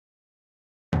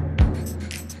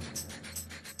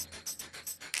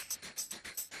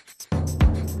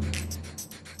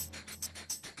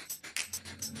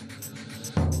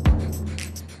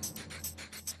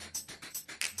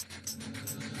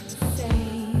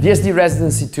DSD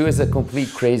Residency 2 is a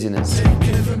complete craziness.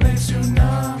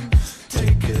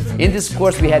 In this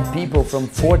course we had people from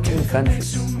 14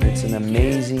 countries. It's an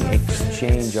amazing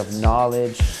exchange of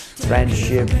knowledge,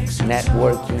 friendship,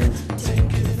 networking.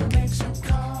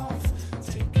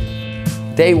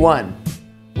 Day 1,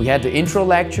 we had the intro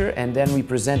lecture and then we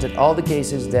presented all the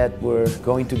cases that were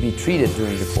going to be treated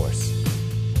during the course.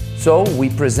 So we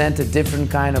presented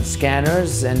different kind of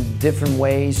scanners and different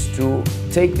ways to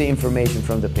take the information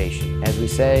from the patient. As we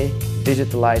say,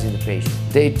 digitalizing the patient.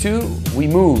 Day 2, we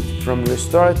moved from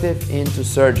restorative into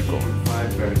surgical.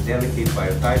 Very delicate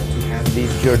biotype to have.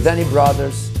 These Giordani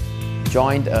brothers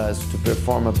joined us to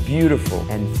perform a beautiful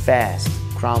and fast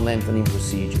crown lengthening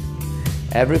procedure.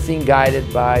 Everything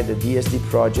guided by the DSD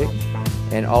project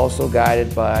and also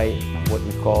guided by what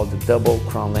we call the double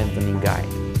crown lengthening guide.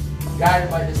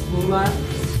 Guided by this blue line.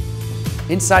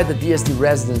 Inside the DSD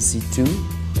Residency 2,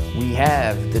 we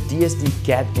have the DSD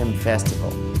CAD/CAM Festival.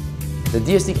 The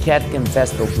DSD CAD/CAM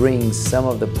Festival brings some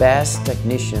of the best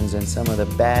technicians and some of the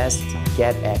best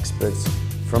CAD experts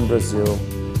from Brazil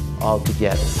all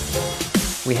together.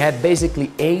 We had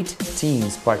basically 8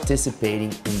 teams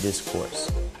participating in this course.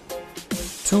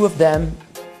 2 of them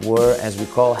were, as we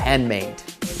call, handmade.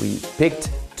 We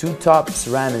picked 2 top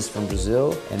ceramists from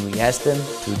Brazil and we asked them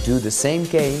to do the same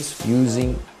case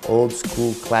using old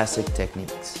school classic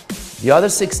techniques. The other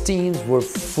 6 teams were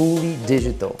fully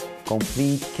digital,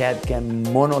 complete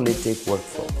CAD/CAM monolithic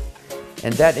workflow.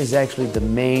 And that is actually the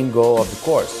main goal of the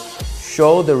course.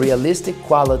 Show the realistic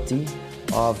quality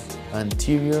of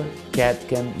anterior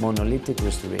CAD/CAM monolithic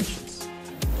restorations.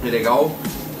 É legal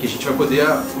que a gente vai poder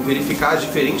verificar as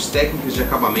diferentes técnicas de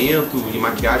acabamento e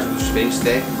maquiagem dos diferentes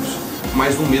técnicos,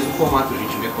 mas no mesmo formato, a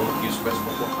gente vê como que isso vai se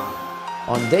comportar.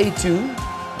 On day 2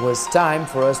 was time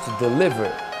for us to deliver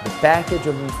the package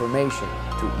of information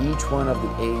to each one of the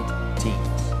 8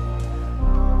 teams.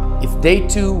 If day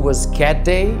 2 was CAD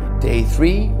day, day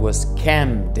 3 was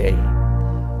CAM day.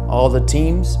 All the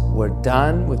teams were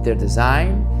done with their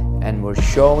design and were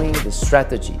showing the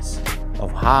strategies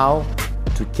of how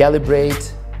to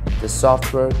calibrate the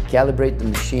software, calibrate the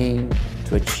machine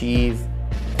to achieve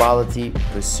quality,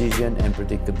 precision, and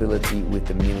predictability with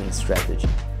the milling strategy.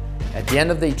 At the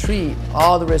end of day 3,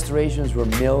 all the restorations were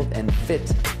milled and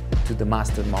fit to the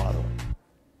master model.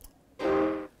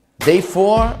 Day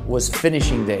 4 was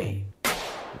finishing day,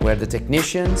 where the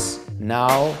technicians,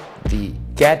 now the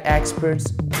CAD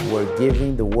experts, were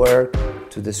giving the work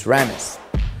to the ceramists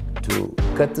to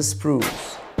cut the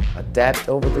sprues, adapt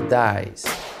over the dies,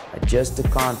 adjust the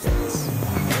contacts,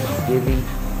 giving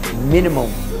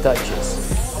minimum touches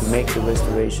to make the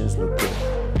restorations look good.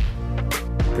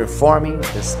 Performing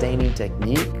the staining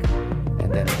technique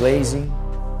and then glazing,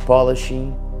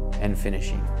 polishing and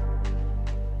finishing.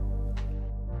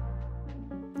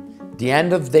 The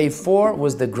end of day 4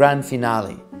 was the grand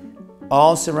finale.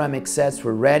 All ceramic sets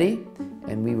were ready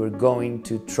and we were going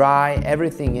to try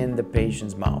everything in the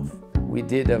patient's mouth. We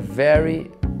did a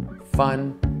very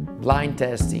fun blind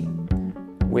testing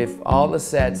with all the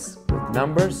sets with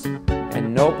numbers,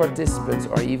 and no participants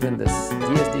or even the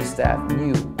DSD staff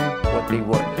knew what they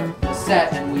were. The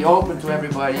set, and we open to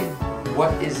everybody,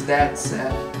 what is that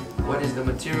set, what is the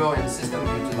material and system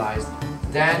utilized.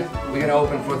 Then we're gonna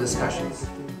open for discussions.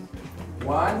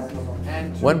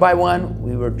 One by one,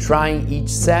 we were trying each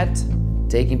set,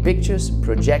 taking pictures,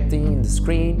 projecting in the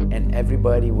screen, and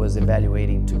everybody was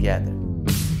evaluating together.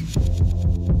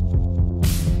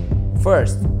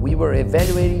 First, we were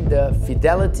evaluating the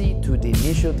fidelity to the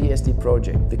initial DSD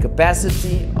project, the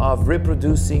capacity of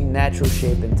reproducing natural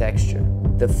shape and texture,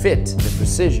 the fit, the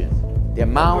precision, the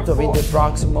amount of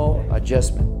interproximal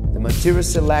adjustment, the material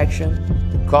selection,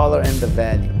 the color and the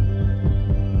value.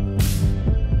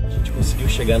 A gente conseguiu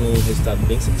chegar num resultado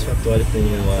bem satisfatório com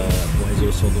a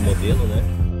resolução do modelo, né?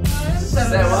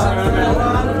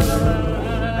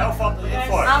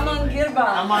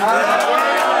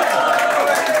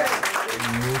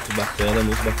 Muito bacana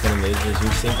mesmo. A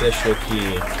gente sempre achou que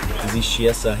existia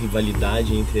essa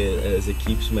rivalidade entre as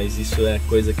equipes, mas isso é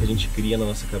coisa que a gente cria na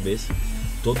nossa cabeça.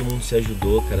 Todo mundo se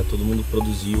ajudou, cara, todo mundo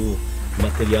produziu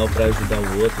material para ajudar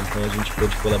o outro, então a gente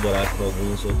pôde colaborar com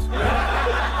alguns outros.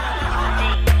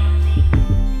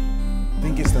 I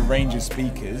think it's the range of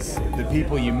speakers, the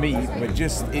people you meet, but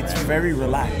just, it's very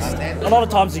relaxed. A lot of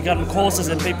times you go to courses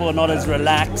and people are not as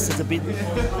relaxed, it's a bit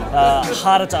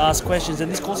harder to ask questions,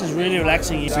 and this course is really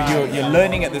relaxing. So you're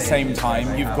learning at the same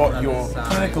time, you've got your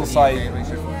clinical side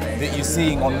that you're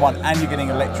seeing on one and you're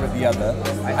getting a lecture at the other,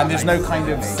 and there's no kind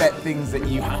of set things that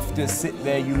you have to sit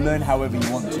there, you learn however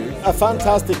you want to. A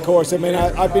fantastic course. I mean,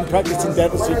 I've been practicing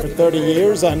dentistry for 30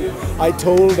 years, and I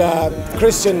told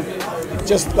Christian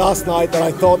just last night that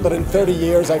I thought that in 30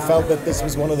 years I felt that this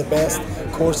was one of the best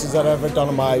courses that I've ever done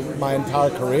in my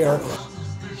entire career.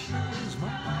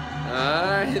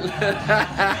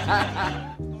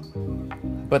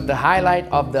 But the highlight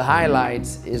of the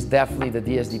highlights is definitely the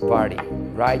DSD party.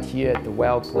 Right here at the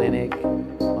Well Clinic,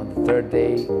 on the third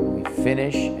day, we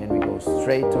finish and we go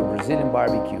straight to a Brazilian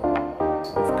barbecue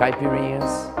with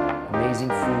caipirinhas, amazing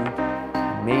food,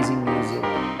 amazing music,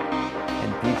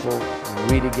 and people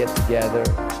really get together,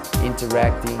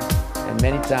 interacting, and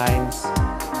many times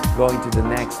going to the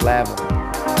next level.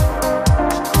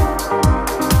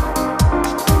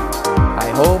 I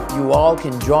hope you all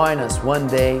can join us one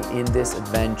day in this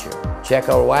adventure. Check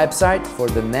our website for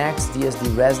the next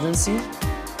DSD residency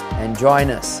and join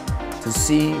us to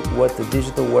see what the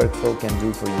digital workflow can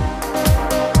do for you.